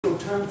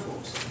term,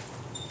 folks.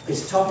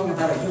 It's talking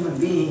about a human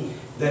being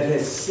that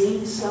has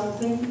seen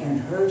something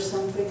and heard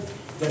something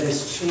that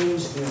has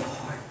changed their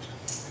heart.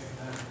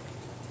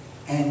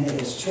 And it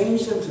has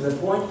changed them to the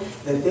point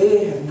that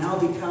they have now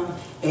become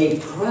a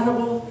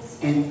credible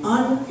and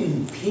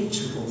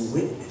unimpeachable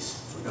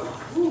witness for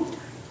God.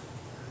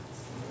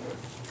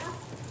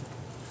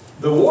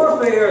 The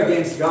warfare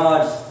against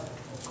God's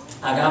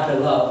agape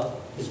love,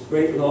 His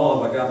great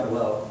law of agape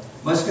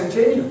love, must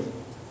continue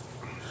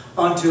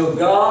until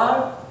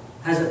God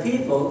has a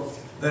people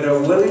that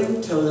are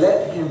willing to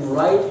let Him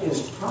write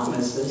His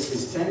promises,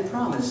 His 10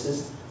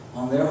 promises,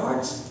 on their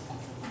hearts.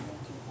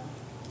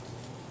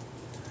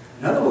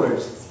 In other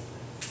words,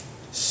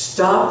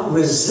 stop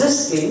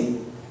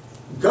resisting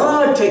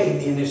God taking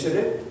the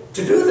initiative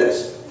to do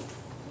this.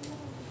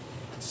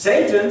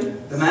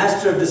 Satan, the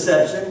master of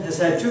deception, has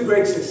had 2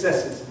 great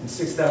successes in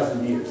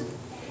 6,000 years.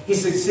 He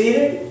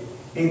succeeded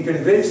in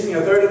convincing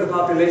a third of the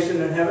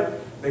population in heaven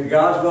that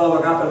God's law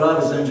of agape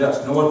love is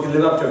unjust. No one can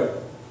live up to it.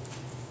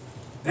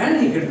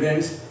 Then he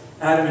convinced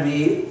Adam and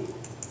Eve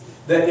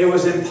that it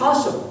was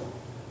impossible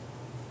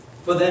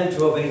for them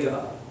to obey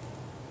God.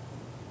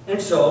 And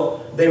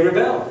so they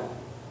rebelled.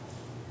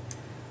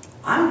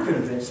 I'm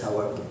convinced,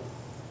 however,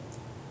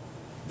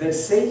 that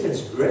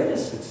Satan's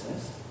greatest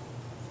success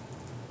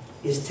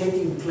is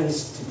taking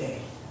place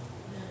today.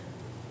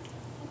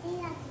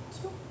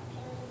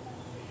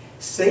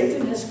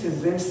 Satan has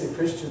convinced the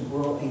Christian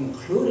world,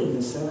 including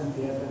the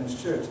Seventh-day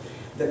Adventist Church,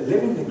 that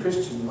living the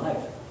Christian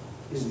life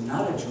is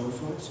not a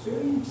joyful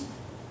experience.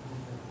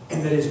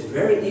 And that it's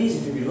very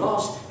easy to be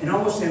lost and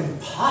almost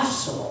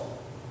impossible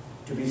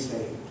to be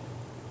saved.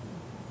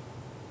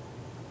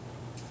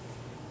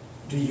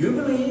 Do you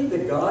believe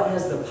that God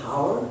has the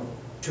power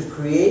to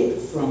create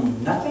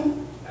from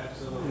nothing?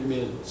 Absolutely.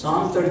 Amen.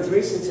 Psalm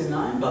 33, 6 and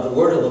 9. By the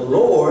word of the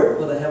Lord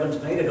were the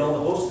heavens made, and all the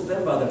hosts of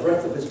them by the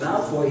breath of His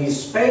mouth. For He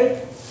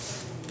spake,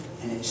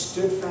 and it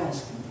stood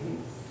fast indeed.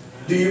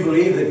 Do you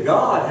believe that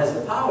God has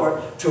the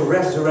power to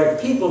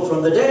resurrect people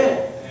from the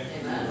dead?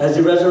 Amen. As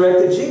He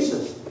resurrected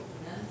Jesus?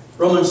 Amen.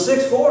 Romans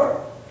 6,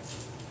 4.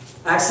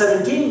 Acts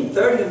 17,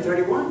 30 and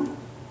 31.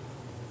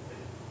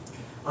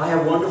 I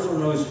have wonderful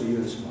news for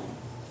you this morning.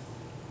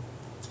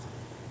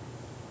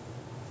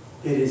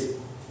 It is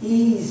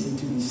easy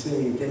to be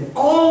saved and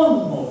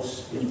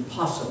almost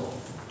impossible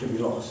to be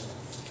lost.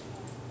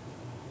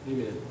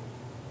 Amen.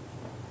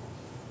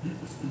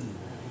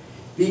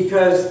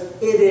 Because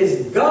it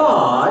is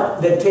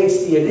God that takes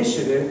the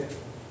initiative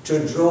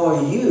to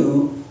draw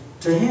you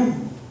to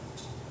Him.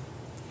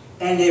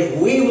 And if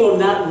we will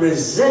not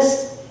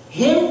resist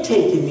Him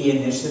taking the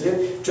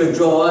initiative to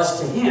draw us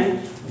to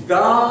Him,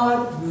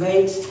 God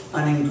makes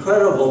an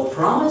incredible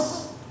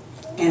promise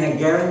and a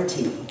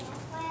guarantee.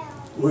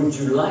 Would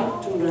you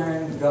like to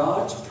learn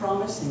God's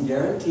promise and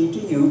guarantee to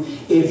you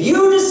if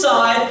you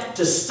decide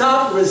to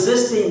stop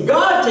resisting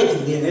God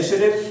taking the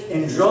initiative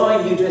in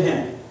drawing you to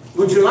Him?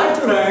 Would you like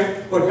to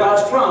learn what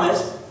God's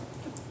promise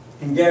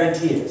and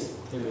guarantee is?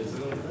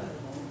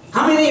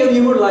 How many of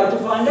you would like to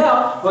find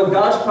out what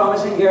God's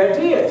promise and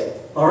guarantee is?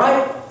 All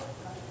right?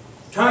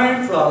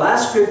 Turn for our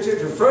last scripture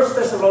to 1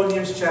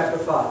 Thessalonians chapter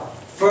 5.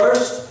 1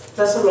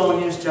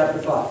 Thessalonians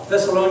chapter 5.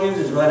 Thessalonians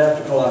is right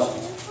after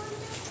Colossians.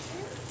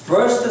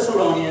 1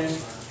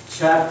 Thessalonians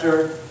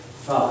chapter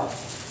 5.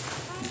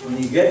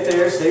 When you get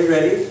there, stay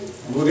ready.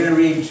 And we're going to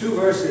read 2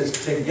 verses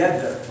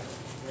together.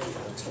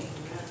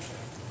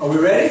 Are we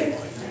ready?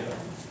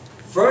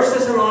 1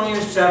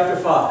 Thessalonians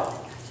chapter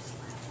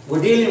 5.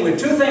 We're dealing with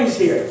 2 things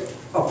here.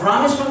 A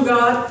promise from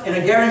God and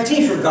a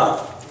guarantee from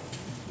God.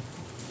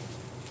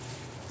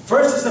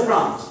 First is the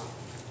promise.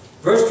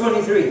 Verse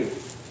 23.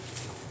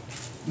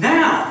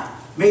 Now,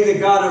 may the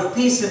God of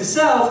peace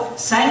Himself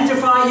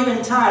sanctify you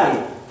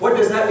entirely. What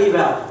does that leave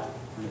out?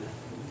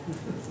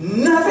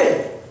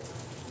 Nothing.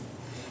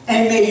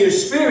 And may your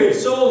spirit,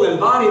 soul, and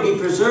body be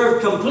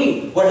preserved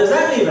complete. What does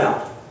that leave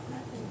out?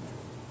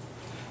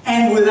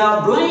 And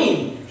without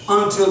blame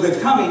until the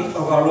coming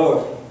of our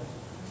Lord.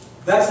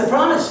 That's the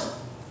promise.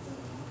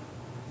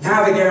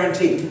 Now the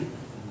guarantee.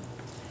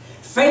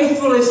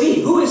 Faithful is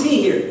He. Who is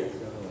He here?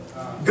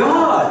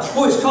 God,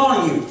 who is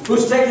calling you, who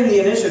is taking the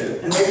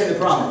initiative and making the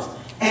promise.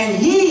 And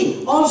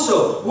He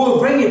also will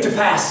bring it to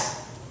pass.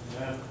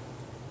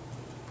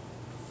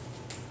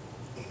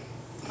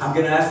 I'm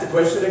going to ask the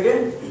question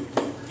again.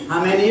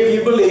 How many of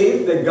you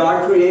believe that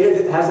God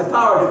has the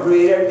power to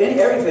create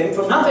everything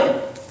from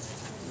nothing?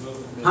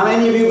 How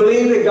many of you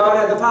believe that God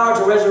had the power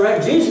to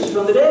resurrect Jesus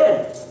from the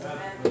dead?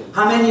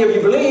 How many of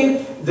you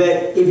believe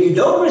that if you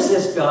don't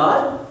resist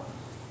God,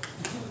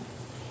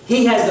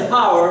 He has the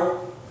power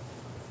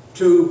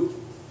to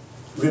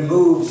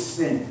remove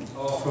sin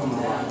from the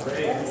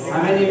life?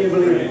 How many of you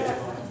believe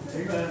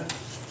it?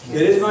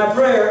 It is my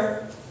prayer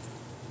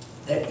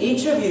that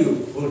each of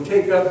you will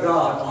take up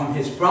God on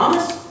His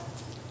promise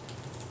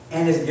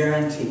and His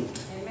guarantee.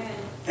 Amen.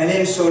 And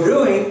in so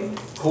doing,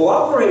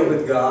 cooperate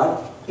with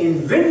God in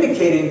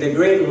vindicating the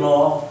great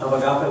law of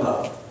agape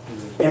love.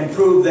 And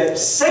prove that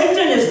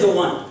Satan is the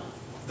one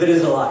that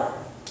is a liar.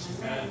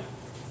 Amen.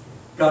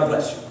 God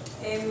bless you.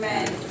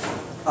 Amen.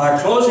 Our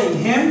closing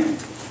hymn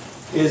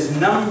is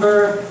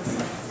number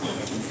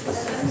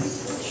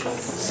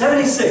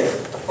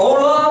 76. Oh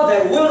love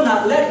that will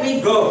not let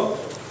me go.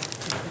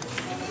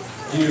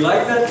 Do you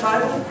like that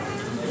title?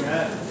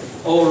 Amen.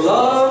 Oh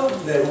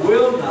love that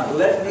will not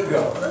let me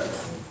go.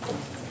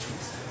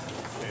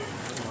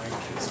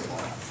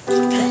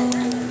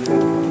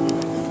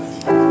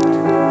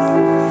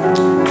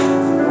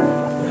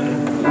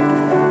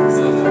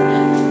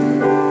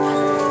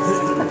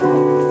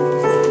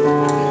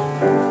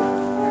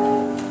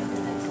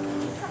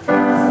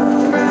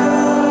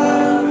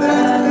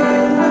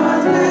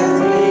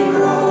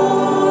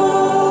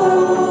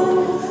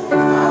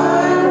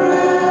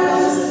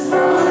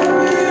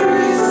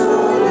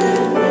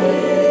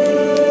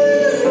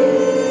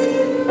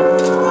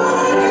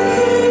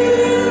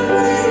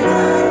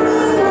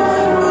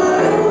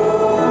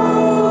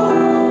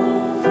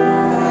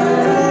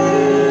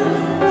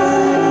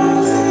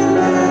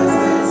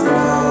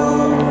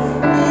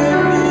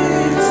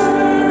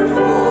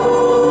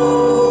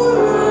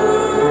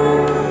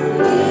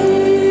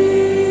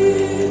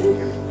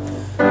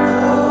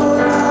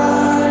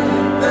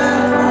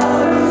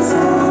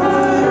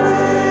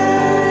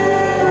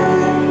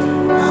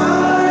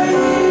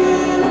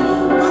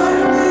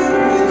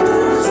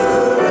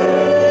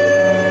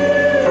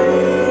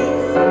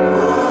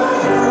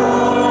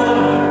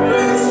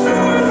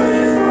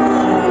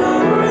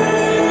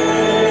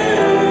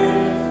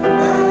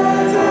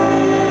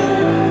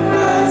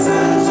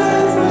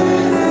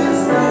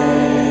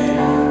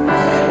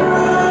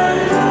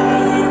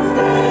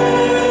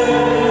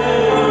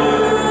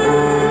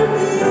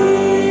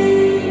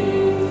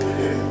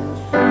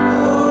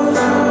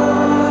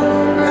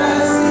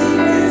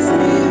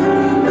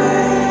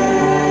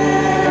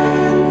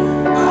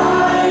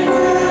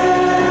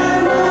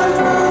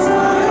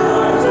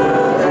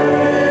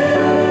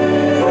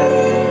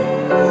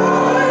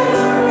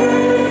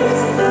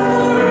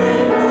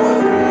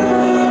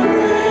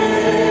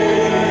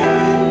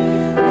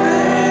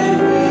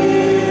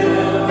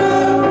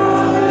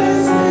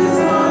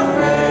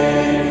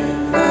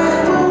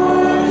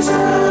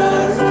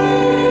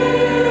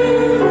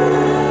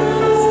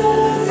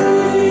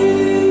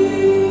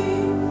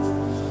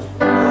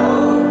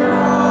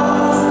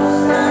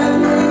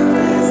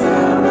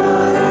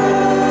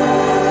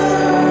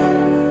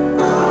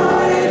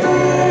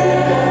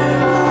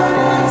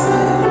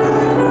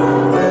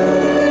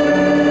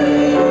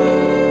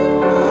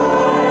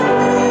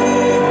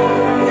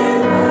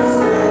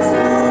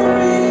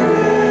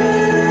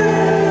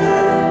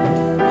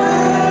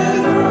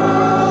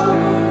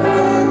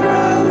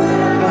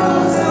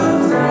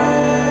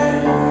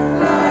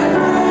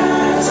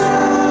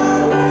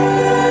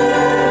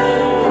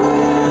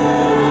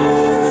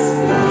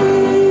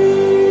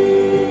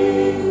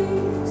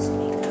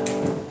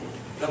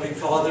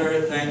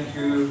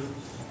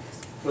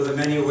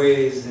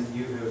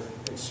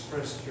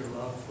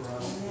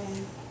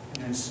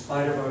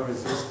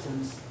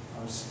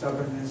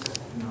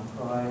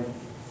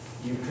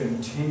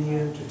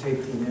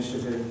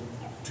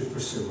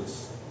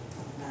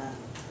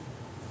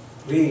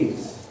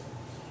 Please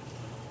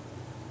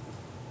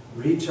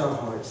reach our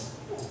hearts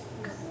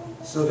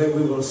so that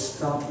we will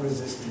stop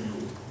resisting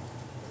you.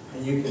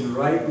 And you can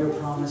write your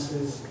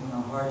promises in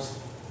our hearts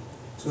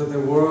so that the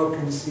world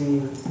can see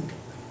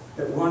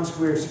that once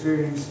we're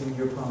experiencing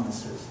your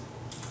promises,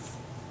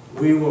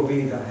 we will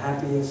be the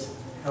happiest,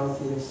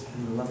 healthiest,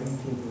 and loving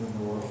people in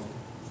the world.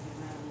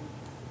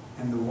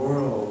 And the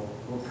world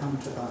will come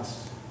to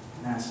us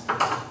and ask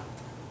us,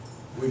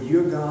 would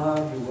your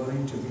God be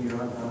willing to be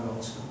our God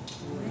also?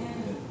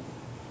 Amen.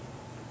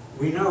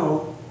 We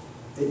know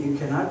that you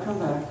cannot come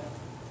back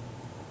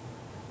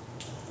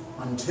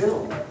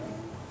until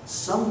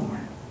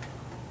someone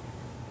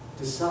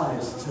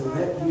decides to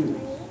let you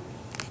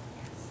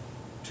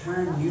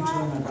turn you to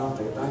an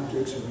agape, back to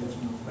its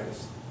original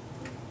place,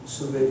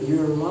 so that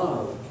your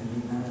love can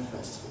be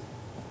manifested.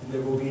 And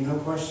there will be no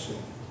question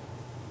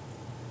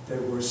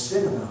that where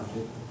sin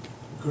abounded,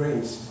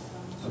 grace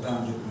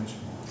abounded much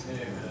more.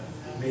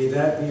 Amen. May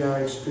that be our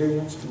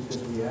experience, because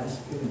we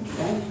ask it and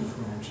thank you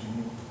for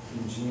answering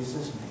it in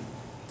Jesus' name.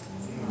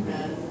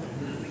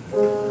 Amen.